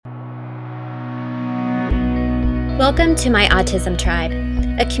Welcome to My Autism Tribe,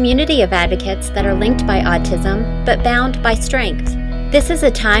 a community of advocates that are linked by autism but bound by strength. This is a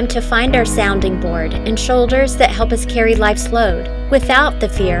time to find our sounding board and shoulders that help us carry life's load without the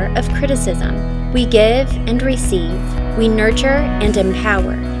fear of criticism. We give and receive. We nurture and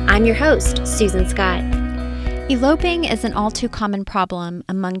empower. I'm your host, Susan Scott. Eloping is an all too common problem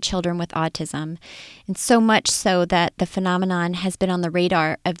among children with autism, and so much so that the phenomenon has been on the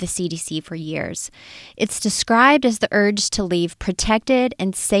radar of the CDC for years. It's described as the urge to leave protected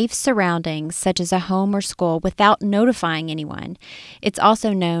and safe surroundings, such as a home or school, without notifying anyone. It's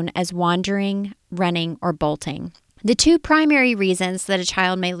also known as wandering, running, or bolting. The two primary reasons that a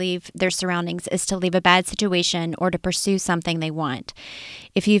child may leave their surroundings is to leave a bad situation or to pursue something they want.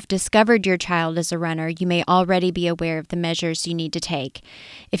 If you've discovered your child is a runner, you may already be aware of the measures you need to take.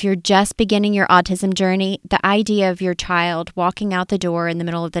 If you're just beginning your autism journey, the idea of your child walking out the door in the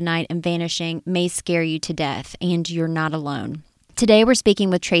middle of the night and vanishing may scare you to death, and you're not alone. Today, we're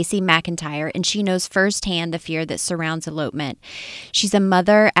speaking with Tracy McIntyre, and she knows firsthand the fear that surrounds elopement. She's a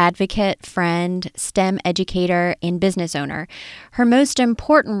mother, advocate, friend, STEM educator, and business owner. Her most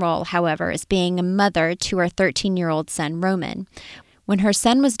important role, however, is being a mother to her 13-year-old son, Roman. When her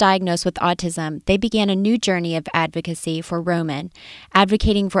son was diagnosed with autism, they began a new journey of advocacy for Roman,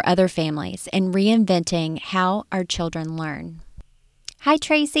 advocating for other families, and reinventing how our children learn. Hi,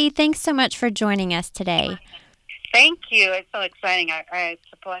 Tracy. Thanks so much for joining us today. Thank you. It's so exciting. It's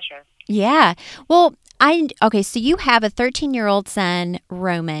a pleasure. Yeah. Well, so you have a 13-year-old son,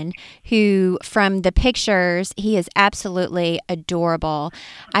 Roman, who from the pictures, he is absolutely adorable.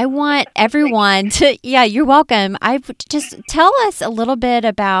 I want everyone to, you're welcome. Just tell us a little bit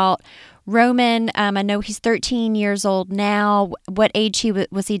about Roman. I know he's 13 years old now. What age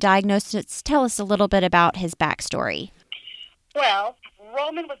was he diagnosed? Just tell us a little bit about his backstory. Well,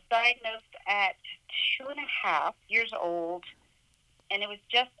 Roman was diagnosed at 2.5 years old, and it was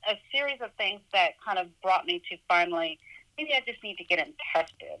just a series of things that kind of brought me to finally, maybe I just need to get him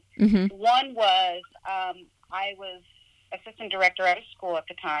tested. Mm-hmm. One was I was assistant director at a school at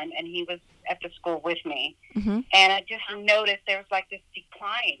the time, and he was at the school with me. Mm-hmm. And I just noticed there was like this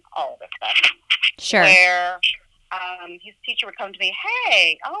decline all of a sudden. Sure. Where his teacher would come to me,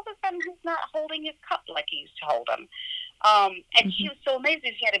 hey, all of a sudden he's not holding his cup like he used to hold him. And she was so amazed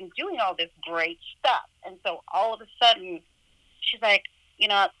that she had him doing all this great stuff. And so all of a sudden, she's like,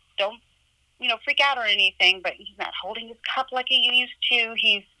 don't, freak out or anything, but he's not holding his cup like he used to.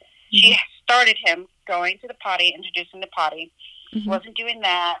 She started him going to the potty, introducing the potty. Mm-hmm. Wasn't doing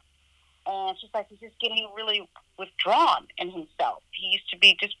that. And she's like, he's just getting really withdrawn in himself. He used to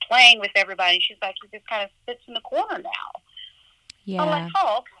be just playing with everybody. She's like, he just kind of sits in the corner now. Yeah. I'm like,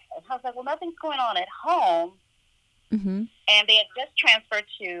 oh, okay. I was like, well, nothing's going on at home. Mm-hmm. And they had just transferred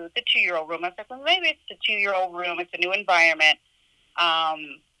to the 2-year-old room. I was like, well, maybe it's the 2-year-old room. It's a new environment.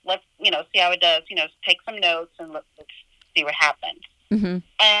 Let's, see how it does. Take some notes and let's see what happens. Mm-hmm.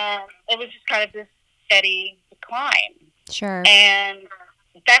 And it was just kind of this steady decline. Sure. And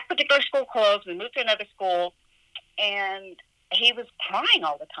that particular school closed. We moved to another school, and he was crying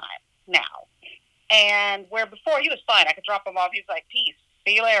all the time now. And where before he was fine. I could drop him off. He was like, peace.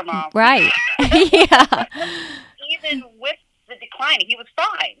 See you later, Mom. Right. Yeah. Even with the declining, he was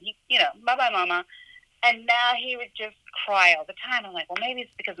fine. Bye-bye, Mama. And now he would just cry all the time. I'm like, well, maybe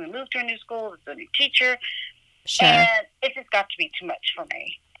it's because we moved to a new school, it's a new teacher. Sure. And it just got to be too much for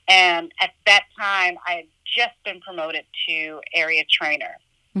me. And at that time, I had just been promoted to area trainer.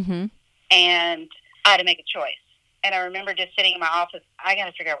 Mm-hmm. And I had to make a choice. And I remember just sitting in my office, I got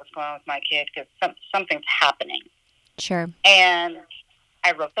to figure out what's going on with my kid because something's happening. Sure. And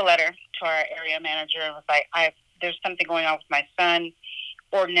I wrote the letter to our area manager and was like, there's something going on with my son.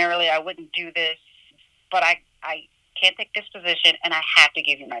 Ordinarily, I wouldn't do this, but I can't take this position, and I have to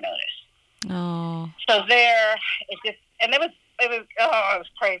give you my notice. Oh. So it was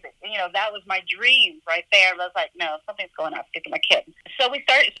crazy. That was my dream right there. I was like, no, something's going on. Get to my kid. So we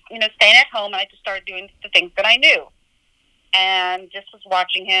started, staying at home, and I just started doing the things that I knew, and just was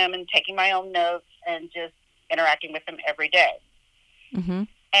watching him and taking my own notes and just interacting with him every day. Mm-hmm.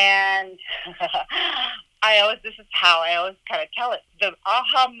 And this is how I always kind of tell it. The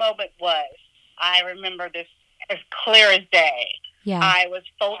aha moment was, I remember this as clear as day. Yeah. I was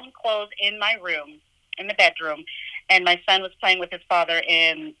folding clothes in my room, in the bedroom, and my son was playing with his father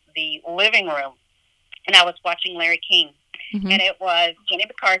in the living room. And I was watching Larry King. Mm-hmm. And it was Jenny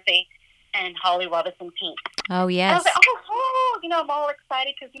McCarthy and Holly Robinson Peete. Oh, yes. And I was like, I'm all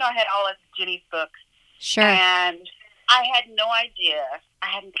excited because, I had all of Jenny's books. Sure. And I had no idea. I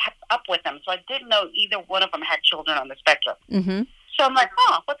hadn't kept up with them, so I didn't know either one of them had children on the spectrum. Mm-hmm. So I'm like,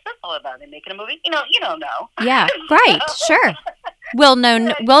 what's this all know about? They're making a movie? You don't know. Yeah, right, sure.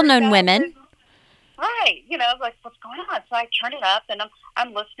 Well-known women. Right. Like, what's going on? So I turn it up, and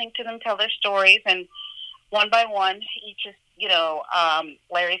I'm listening to them tell their stories, and one by one, each is,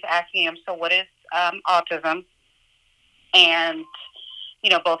 Larry's asking him, so what is autism? And,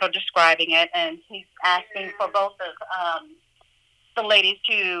 both are describing it, and he's asking for both of the ladies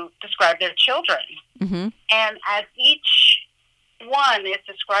to describe their children. Mm-hmm. And as each one is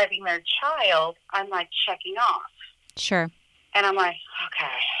describing their child, I'm like checking off. Sure. And I'm like,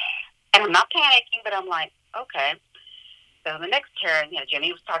 okay. And I'm not panicking, but I'm like, okay. So the next turn,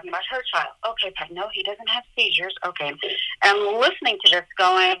 Jenny was talking about her child. Okay, but no, he doesn't have seizures. Okay. And I'm listening to this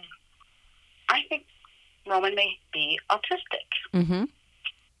going, I think Roman may be autistic. Mm-hmm.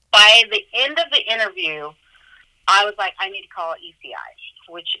 By the end of the interview, I was like, I need to call ECI,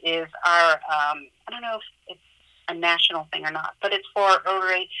 which is our, I don't know if it's a national thing or not, but it's for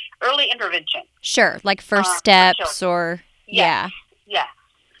early intervention. Sure, like first steps or, yeah.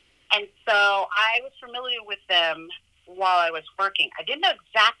 And so I was familiar with them while I was working. I didn't know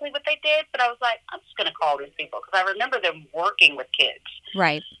exactly what they did, but I was like, I'm just going to call these people because I remember them working with kids.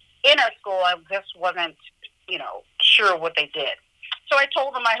 Right. In our school, I just wasn't, sure what they did. So I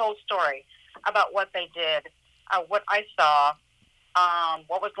told them my whole story about what they did, what I saw,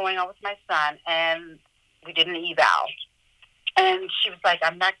 what was going on with my son, and we did an eval. And she was like,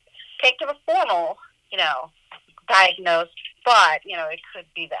 I'm not can't give a formal, diagnose, but, it could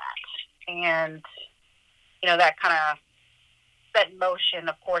be that. And, that kind of set in motion,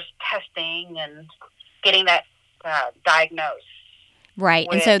 of course, testing and getting that diagnosed. Right.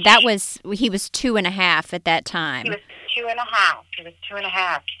 And so he was 2.5 at that time. He was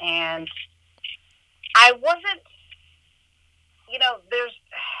 2.5. And I wasn't, there's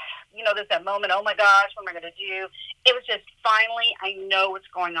that moment, oh my gosh, what am I going to do? It was just finally, I know what's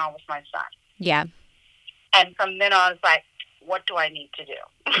going on with my son. Yeah. And from then on, it's like, what do I need to do?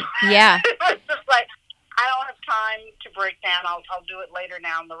 Yeah. It was just like, I don't have time to break down. I'll do it later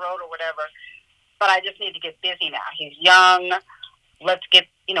down the road or whatever. But I just need to get busy now. He's young. Let's get,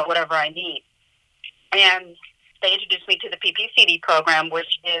 whatever I need. And they introduced me to the PPCD program,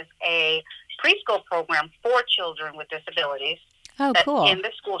 which is a preschool program for children with disabilities. Oh, cool. In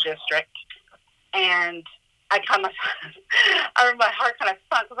the school district. And I remember my heart kind of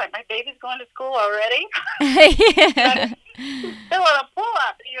sunk. I was like, my baby's going to school already? Yeah. Still on a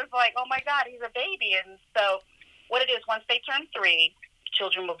pull-up. He was like, oh, my God, he's a baby. And so what it is, once they turn 3,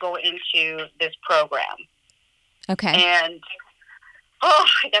 children will go into this program. Okay. And,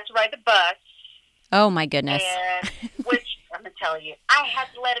 I got to ride the bus. Oh, my goodness. And, which, I'm going to tell you, I had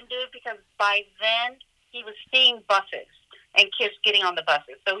to let him do it because by then he was seeing buses and kids getting on the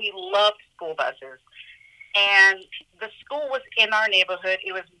buses. So he loved school buses. And the school was in our neighborhood.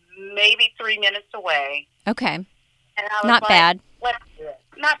 It was maybe 3 minutes away. Okay. And I was Not like, bad. Let's do it.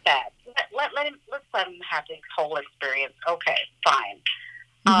 Not bad. Let's let him have this whole experience. Okay, fine.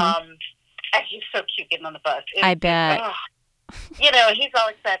 Mm-hmm. And he's so cute getting on the bus. I bet. He's all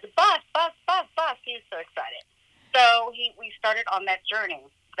excited. Bus. He's so excited. So we started on that journey.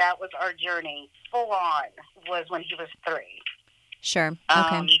 That was our journey. Full on was when he was 3. Sure.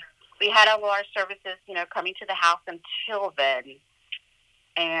 Okay. We had all our services, coming to the house until then.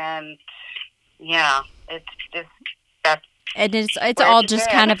 And, yeah, it's all just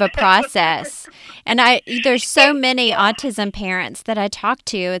kind of a process. And there's so many autism parents that I talk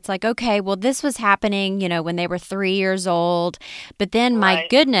to. It's like, okay, well, this was happening, when they were 3 years old. But then, my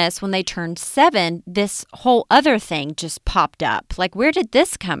goodness, when they turned 7, this whole other thing just popped up. Like, where did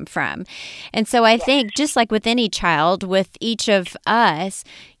this come from? And so I think just like with any child, with each of us,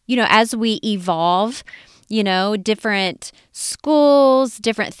 as we evolve, different schools,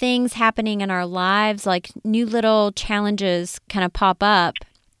 different things happening in our lives, like new little challenges kind of pop up.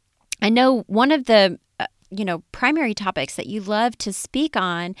 I know one of the, primary topics that you love to speak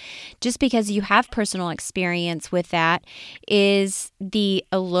on, just because you have personal experience with that, is the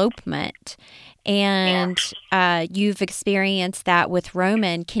elopement. And you've experienced that with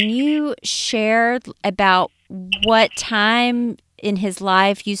Roman. Can you share about what time in his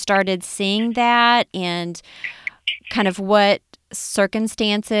life you started seeing that and kind of what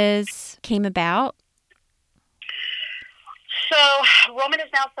circumstances came about? So Roman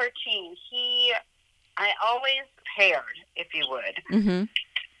is now 13. I always prepared, if you would, mm-hmm.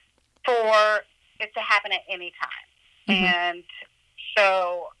 for it to happen at any time. Mm-hmm. And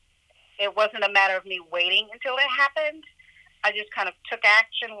so it wasn't a matter of me waiting until it happened. I just kind of took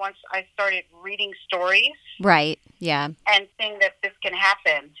action once I started reading stories. Right, yeah. And seeing that this can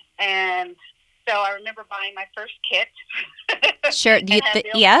happen. And so I remember buying my first kit. Sure,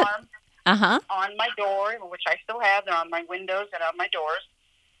 yeah. on my door, which I still have. They're on my windows and on my doors.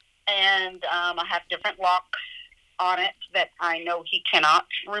 And I have different locks on it that I know he cannot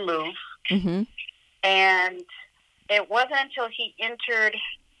remove. Mm-hmm. And it wasn't until he entered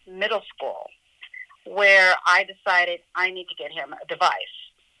middle school where I decided I need to get him a device.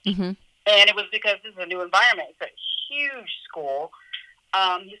 Mm-hmm. And it was because this is a new environment. It's a huge school.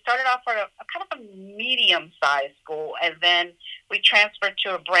 He started off at a kind of a medium-sized school, and then we transferred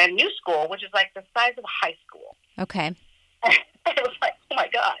to a brand new school, which is like the size of a high school. Okay. It was like, oh my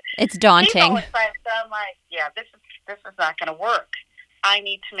God. It's daunting. He's all excited, so I'm like, yeah, this is not going to work. I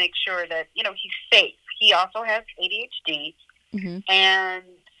need to make sure that, he's safe. He also has ADHD, mm-hmm. and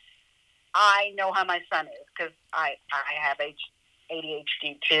I know how my son is because I have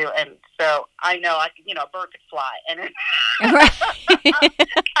ADHD too, and so I know a bird could fly, and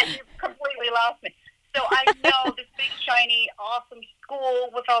you completely lost me. So I know this big, shiny, awesome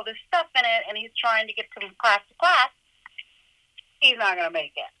school with all this stuff in it, and he's trying to get from class to class. He's not going to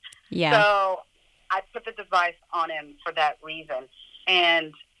make it. Yeah. So I put the device on him for that reason.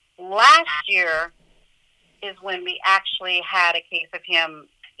 And last year is when we actually had a case of him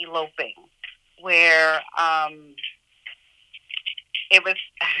eloping, where it was,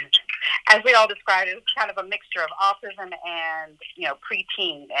 as we all described, it was kind of a mixture of autism and,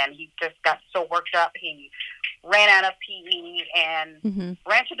 preteen. And he just got so worked up, he ran out of PE and mm-hmm.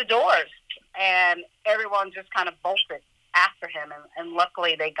 ran to the doors. And everyone just kind of bolted after him. And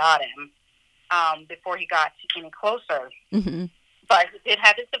luckily they got him before he got any closer. Mm-hmm. But he did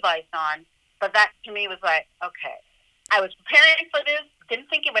have his device on. But that, to me, was like, okay, I was preparing for this. Didn't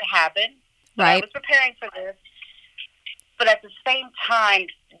think it would happen. But right. I was preparing for this. But at the same time,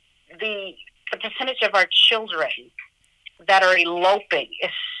 the percentage of our children that are eloping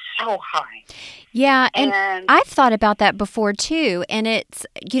is so high. Yeah, and I've thought about that before, too. And it's,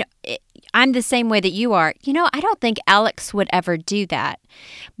 I'm the same way that you are. I don't think Alex would ever do that.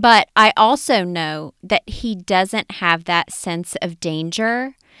 But I also know that he doesn't have that sense of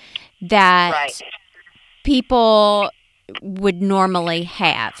danger that right. people would normally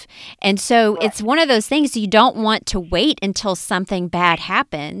have. And so right. it's one of those things you don't want to wait until something bad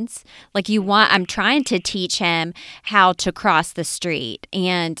happens. Like I'm trying to teach him how to cross the street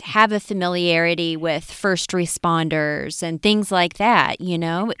and have a familiarity with first responders and things like that,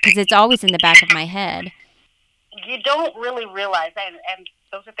 because it's always in the back of my head. You don't really realize, and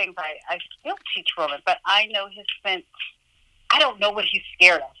those are things I still teach Roman, but I know his sense. I don't know what he's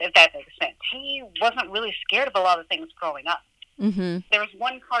scared of, if that makes sense. He wasn't really scared of a lot of things growing up. Mm-hmm. There was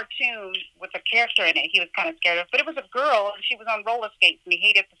one cartoon with a character in it he was kind of scared of, but it was a girl, and she was on roller skates, and he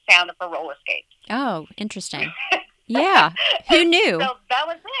hated the sound of her roller skates. Oh, interesting. Yeah. Who knew? So that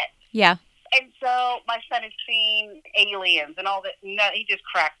was it. Yeah. And so my son has seen aliens and all that. No, he just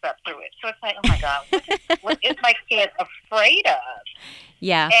cracks up through it. So it's like, oh, my God, what is my kid afraid of?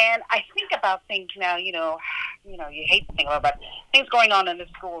 Yeah. And I think about things now, you hate to think about things going on in the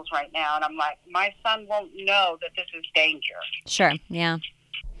schools right now. And I'm like, my son won't know that this is danger. Sure, yeah.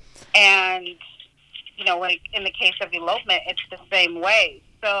 And, in the case of elopement, it's the same way.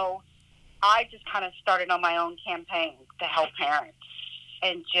 So I just kind of started on my own campaign to help parents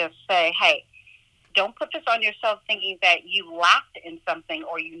and just say, hey, don't put this on yourself thinking that you lacked in something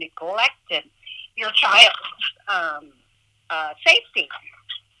or you neglected your child's safety.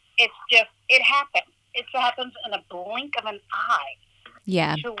 It's just, it happens. It happens in a blink of an eye.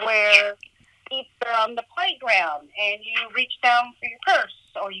 Yeah. To where if they're on the playground and you reach down for your purse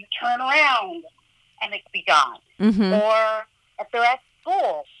or you turn around and it could be gone. Mm-hmm. Or if they're at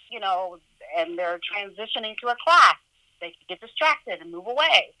school, and they're transitioning to a class, they can get distracted and move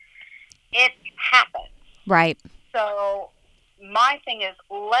away. It happens. Right. So my thing is,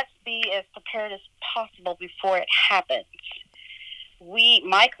 let's be as prepared as possible before it happens.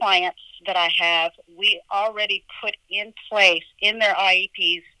 My clients that I have, we already put in place in their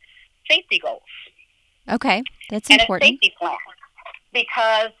IEPs safety goals. Okay, that's and important. And a safety plan,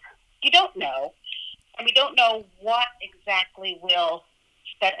 because you don't know, and we don't know what exactly will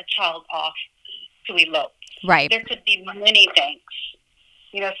set a child off to elope. Right. There could be many things,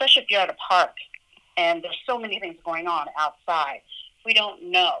 especially if you're at a park and there's so many things going on outside. We don't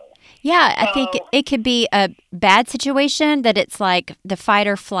know. Yeah, I think it could be a bad situation that it's like the fight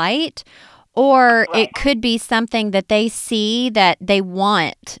or flight, or right. it could be something that they see that they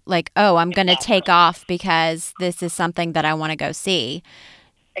want, like, oh, I'm going to take off because this is something that I want to go see.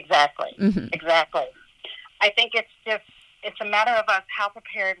 Exactly. Mm-hmm. Exactly. I think it's a matter of us how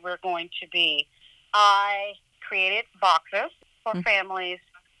prepared we're going to be. I created boxes for families,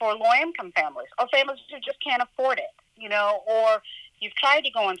 for low-income families, or families who just can't afford it, or you've tried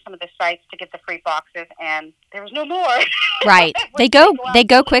to go on some of the sites to get the free boxes, and there was no more. Right. They go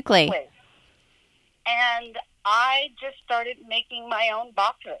quickly. And I just started making my own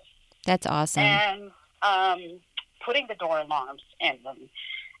boxes. That's awesome. And putting the door alarms in them,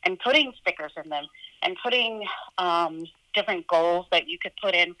 and putting stickers in them, and putting different goals that you could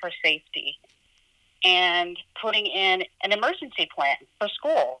put in for safety, and putting in an emergency plan for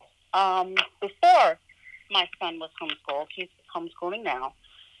school. Before my son was homeschooled, he's homeschooling now,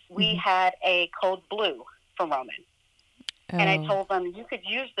 we had a code blue for Roman. Oh. And I told them, you could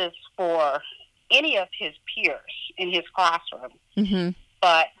use this for any of his peers in his classroom. Mm-hmm.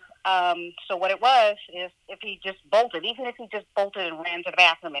 But, so what it was is if he just bolted, even if he just bolted and ran to the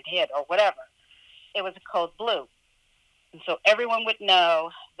bathroom and hid or whatever, it was a code blue. And so everyone would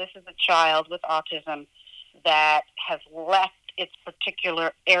know this is a child with autism that has left its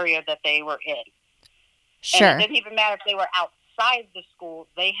particular area that they were in. Sure. And it didn't even matter if they were outside the school,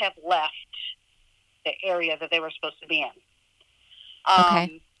 they have left the area that they were supposed to be in.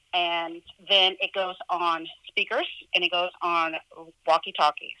 Okay. And then it goes on speakers, and it goes on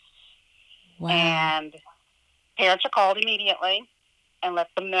walkie-talkies. Wow. And parents are called immediately and let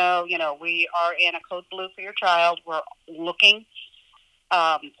them know, we are in a code blue for your child. We're looking.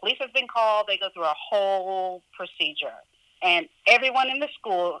 Police has been called. They go through a whole procedure. And everyone in the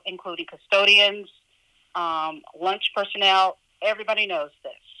school, including custodians, lunch personnel, everybody knows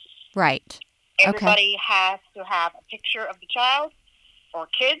this. Right. Everybody has to have a picture of the child or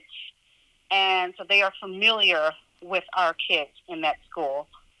kids, and so they are familiar with our kids in that school.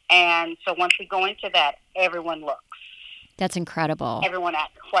 And so once we go into that, everyone looks. That's incredible. Everyone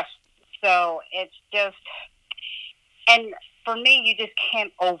asks questions. So it's just, and for me, you just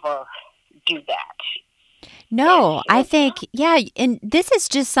can't overdo that. No, I think, and this is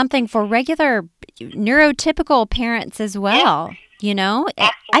just something for regular neurotypical parents as well, Absolutely.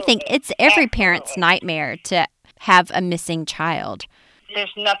 I think it's every parent's nightmare to have a missing child.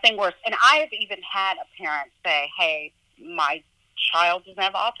 There's nothing worse. And I've even had a parent say, hey, my child doesn't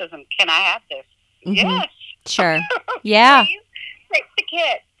have autism. Can I have this? Mm-hmm. Yes. Sure. Yeah. Please take the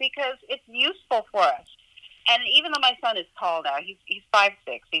kit because it's useful for us. And even though my son is tall now, he's 5'6",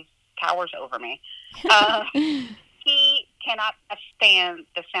 he towers over me. He cannot stand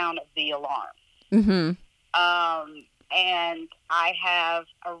the sound of the alarm. Mm-hmm. And I have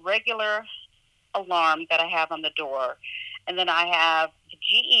a regular alarm that I have on the door, and then I have the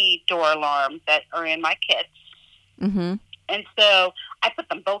GE door alarm that are in my kits. Mm-hmm. And so I put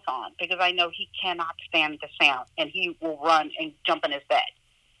them both on because I know he cannot stand the sound, and he will run and jump in his bed.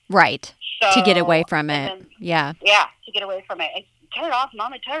 Right. So, to get away from it. Then, yeah, to get away from it. And turn it off,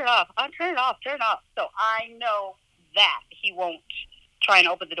 Mommy, turn it off. Turn it off. So I know that he won't try and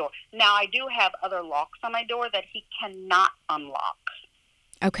open the door. Now, I do have other locks on my door that he cannot unlock.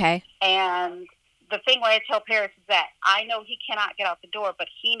 Okay. And the thing where I tell parents is that I know he cannot get out the door, but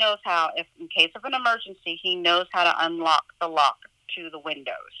he knows how, if in case of an emergency, he knows how to unlock the lock to the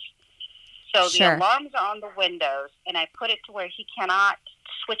windows. So Sure. The alarms are on the windows, and I put it to where he cannot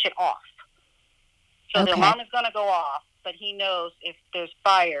switch it off. So Okay. The alarm is going to go off, but he knows if there's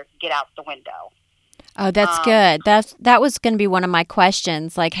fire, get out the window. Oh, that's good. That was going to be one of my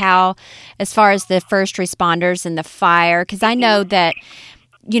questions, like how, as far as the first responders and the fire, because I know that,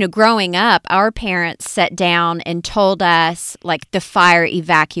 growing up, our parents sat down and told us, like, the fire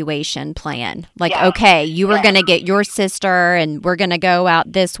evacuation plan. Like, okay, you were going to get your sister, and we're going to go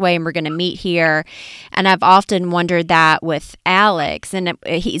out this way, and we're going to meet here. And I've often wondered that with Alex, and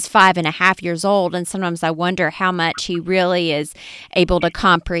he's 5.5 years old, and sometimes I wonder how much he really is able to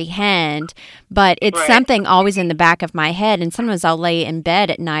comprehend. But it's something always in the back of my head, and sometimes I'll lay in bed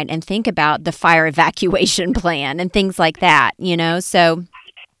at night and think about the fire evacuation plan and things like that, so...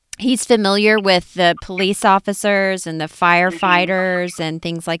 He's familiar with the police officers and the firefighters and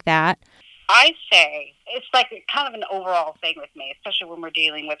things like that. I say it's like kind of an overall thing with me, especially when we're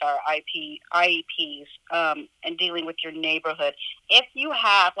dealing with our IEPs and dealing with your neighborhood. If you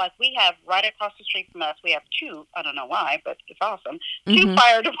have, like we have right across the street from us, we have two, I don't know why, but it's awesome, two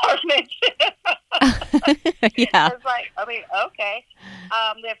fire departments. Yeah. It's like, okay.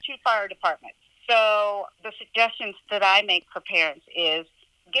 We have two fire departments. So the suggestions that I make for parents is,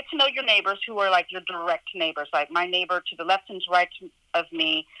 get to know your neighbors who are like your direct neighbors. Like my neighbor to the left and right of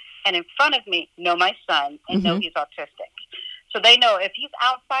me and in front of me know my son and know he's autistic. So they know if he's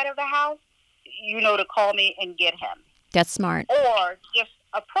outside of the house, to call me and get him. That's smart. Or just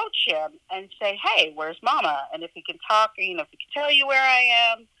approach him and say, hey, where's Mama? And if he can talk, if he can tell you where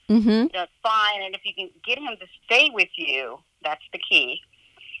I am, that's fine. And if you can get him to stay with you, that's the key.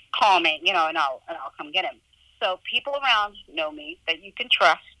 Call me, and I'll come get him. So people around know me that you can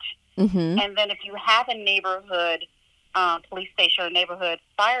trust. Mm-hmm. And then if you have a neighborhood police station or neighborhood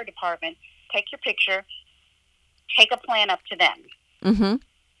fire department, take your picture, take a plan up to them, Mm-hmm.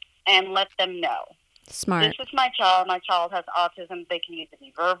 and let them know. Smart. This is my child. My child has autism. They can either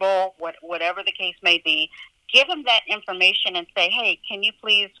be verbal, whatever the case may be. Give them that information and say, hey, can you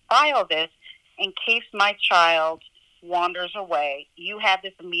please file this in case my child wanders away? You have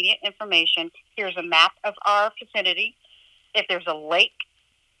this immediate information. Here's a map of our vicinity. If there's a lake,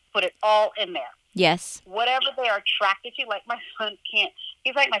 put it all in there. Yes. Whatever they are attracted to, like my son can't,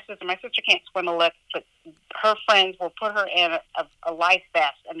 he's like my sister. My sister can't swim a lick, but her friends will put her in a life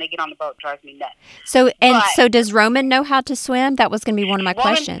vest and they get on the boat. It drives me nuts. So does Roman know how to swim? That was going to be one of my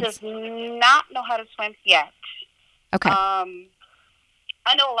questions. Roman does not know how to swim yet. Okay.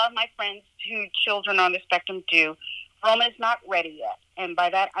 I know a lot of my friends whose children on the spectrum do. Roman is not ready yet. And by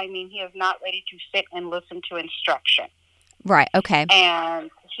that, I mean he is not ready to sit and listen to instruction. Right. Okay.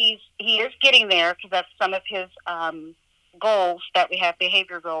 And he is getting there because that's some of his goals that we have,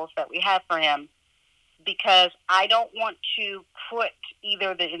 behavior goals that we have for him. Because I don't want to put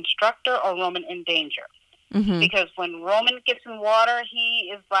either the instructor or Roman in danger. Mm-hmm. Because when Roman gets in water,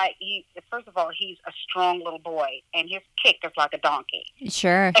 he is like, first of all, he's a strong little boy, and his kick is like a donkey.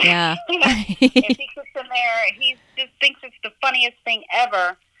 Sure, yeah. If he sits in there, he just thinks it's the funniest thing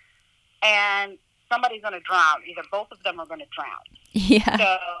ever, and somebody's going to drown. Either both of them are going to drown. Yeah.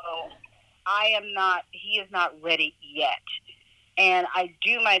 So he is not ready yet. And I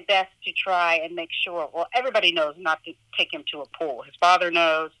do my best to try and make sure, well, everybody knows not to take him to a pool. His father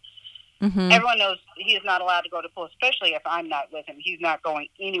knows. Mm-hmm. Everyone knows he is not allowed to go to the pool, especially if I'm not with him. He's not going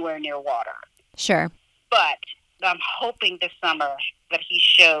anywhere near water. Sure. But I'm hoping this summer that he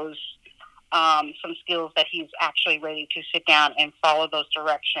shows some skills that he's actually ready to sit down and follow those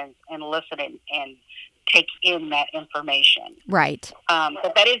directions and listen and take in that information. Right.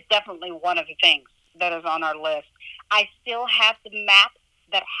 But that is definitely one of the things that is on our list. I still have the map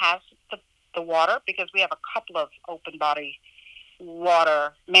that has the water because we have a couple of open body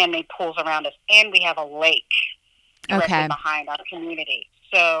water man-made pools around us, and we have a lake directly behind our community.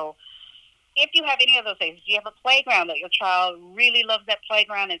 So if you have any of those things, do you have a playground that your child really loves that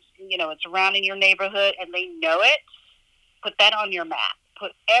playground? It's around in your neighborhood and they know it. Put that on your map.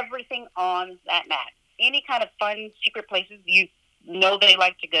 Put everything on that map. Any kind of fun secret places you know they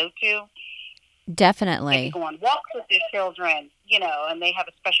like to go to. Definitely. If you go on walks with your children, and they have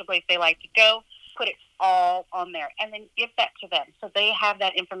a special place they like to go, put it all on there and then give that to them so they have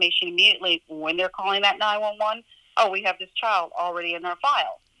that information immediately when they're calling that 911. Oh, we have this child already in our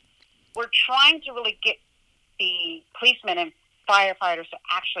file. We're trying to really get the policemen and firefighters to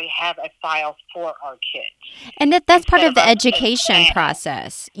actually have a file for our kids. And that's part of the education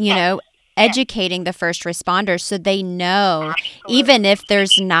process, educating the first responders so they know, Absolutely. Even if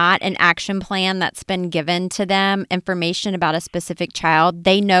there's not an action plan that's been given to them, information about a specific child,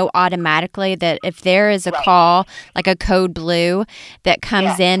 they know automatically that if there is a call, like a code blue that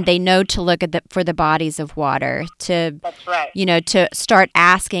comes in, they know to look at for the bodies of water, to, That's right. To start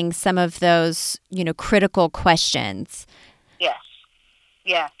asking some of those, critical questions.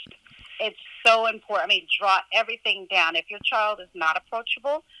 Yes. It's so important. I mean, jot everything down. If your child is not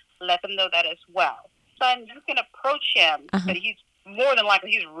approachable, let them know that as well. Son, you can approach him, but he's more than likely,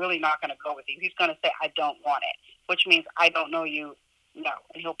 he's really not going to go with you. He's going to say, I don't want it, which means I don't know you, no,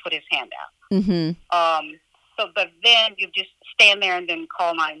 and he'll put his hand out. Mm-hmm. But then you just stand there and then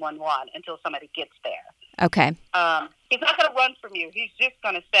call 911 until somebody gets there. Okay. He's not going to run from you. He's just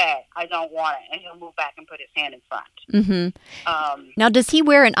going to say, I don't want it, and he'll move back and put his hand in front. Mm-hmm. Now, does he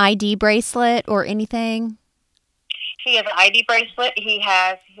wear an ID bracelet or anything? He has an ID bracelet. He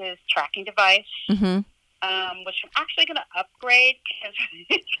has his tracking device, which I'm actually going to upgrade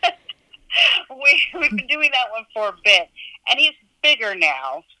because we've been doing that one for a bit. And he's bigger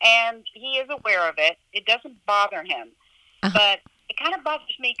now, and he is aware of it. It doesn't bother him. But it kind of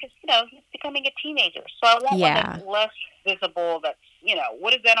bothers me because, he's becoming a teenager. So I want one that's less visible that's,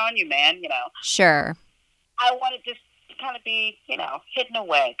 what is that on you, man? Sure. I want it just kind of be, hidden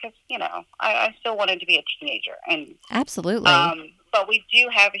away because, I still want him to be a teenager. And absolutely. But we do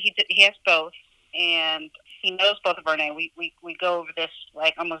have, he has both, and he knows both of our names. We go over this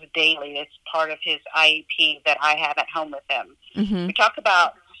like almost daily. It's part of his IEP that I have at home with him. Mm-hmm. We talk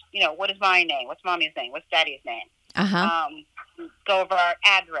about, what is my name? What's mommy's name? What's daddy's name? We go over our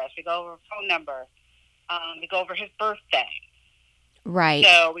address. We go over phone number. We go over his birthday. Right.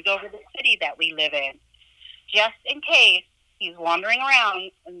 So we go over the city that we live in, just in case he's wandering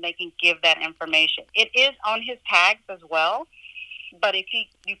around and they can give that information. It is on his tags as well. But if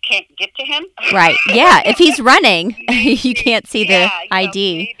you can't get to him, right? Yeah, if he's running, you can't see the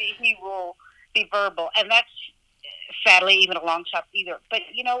ID. Maybe he will be verbal, and that's sadly even a long shot either. But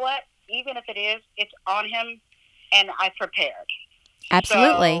you know what? Even if it is, it's on him, and I prepared.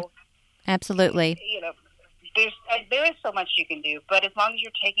 Absolutely, so, absolutely. You know, there is so much you can do, but as long as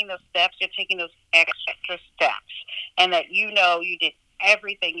you're taking those steps, you're taking those extra steps, and that you know you did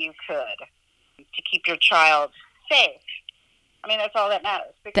everything you could to keep your child safe. I mean, that's all that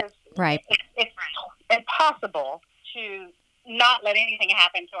matters, because it's impossible to not let anything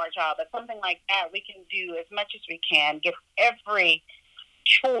happen to our child. But something like that, we can do as much as we can, get every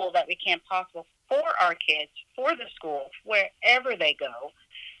tool that we can possible for our kids, for the school, wherever they go,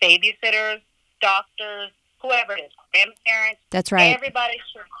 babysitters, doctors, whoever it is, grandparents. That's right. Everybody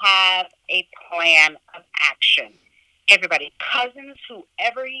should have a plan of action. Everybody, cousins,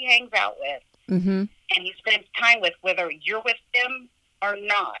 whoever he hangs out with, and he spends time with, whether you're with them or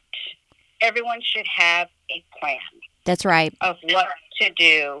not, everyone should have a plan. That's right. Of what to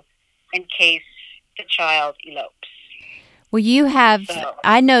do in case the child elopes. Well, you have,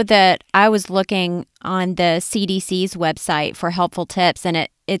 I know that I was looking on the CDC's website for helpful tips, and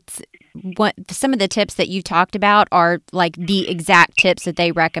it's what some of the tips that you talked about are like the exact tips that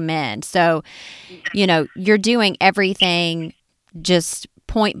they recommend. So, you know, you're doing everything just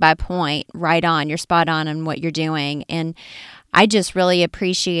point by point, right on. You're spot on what you're doing. And I just really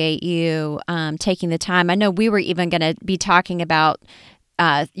appreciate you taking the time. I know we were even going to be talking about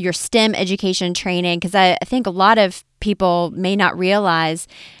your STEM education training, because I think a lot of people may not realize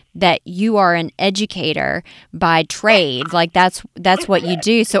that you are an educator by trade. Like that's what you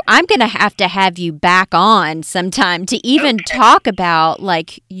do. So I'm going to have you back on sometime to even talk about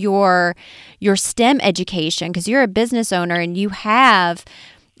like your STEM education, because you're a business owner and you have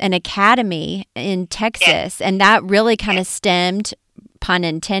an academy in Texas, and that really kind of stemmed, pun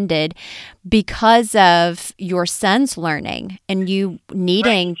intended, because of your son's learning and you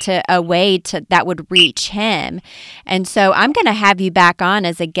needing a way to that would reach him. And so I'm going to have you back on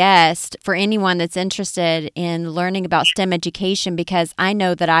as a guest for anyone that's interested in learning about STEM education, because I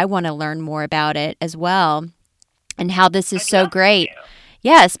know that I want to learn more about it as well, and how this is so great.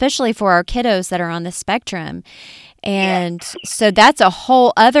 Yeah, especially for our kiddos that are on the spectrum. And so that's a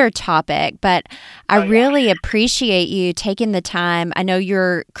whole other topic, but I really appreciate you taking the time. I know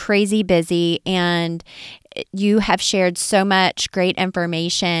you're crazy busy and you have shared so much great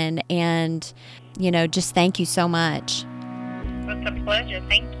information, and, you know, just thank you so much. It's a pleasure.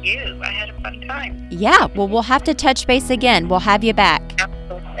 Thank you. I had a fun time. Yeah, well, we'll have to touch base again. We'll have you back.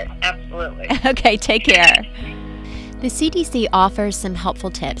 Absolutely. Okay, take care. The CDC offers some helpful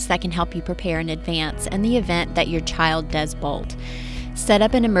tips that can help you prepare in advance in the event that your child does bolt. Set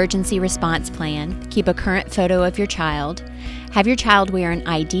up an emergency response plan, keep a current photo of your child, have your child wear an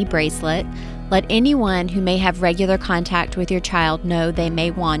ID bracelet, let anyone who may have regular contact with your child know they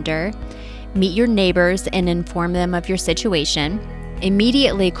may wander, meet your neighbors and inform them of your situation,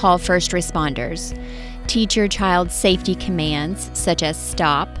 immediately call first responders, teach your child safety commands such as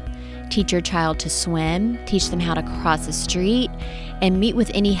stop, teach your child to swim, teach them how to cross a street, and meet with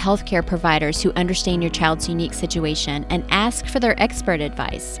any healthcare providers who understand your child's unique situation and ask for their expert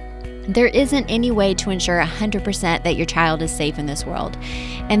advice. There isn't any way to ensure 100% that your child is safe in this world,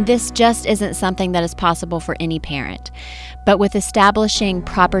 and this just isn't something that is possible for any parent. But with establishing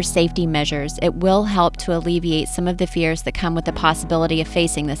proper safety measures, it will help to alleviate some of the fears that come with the possibility of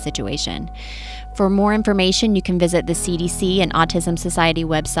facing this situation. For more information, you can visit the CDC and Autism Society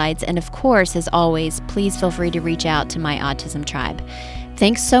websites, and of course, as always, please feel free to reach out to my Autism Tribe.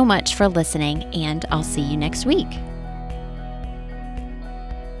 Thanks so much for listening, and I'll see you next week.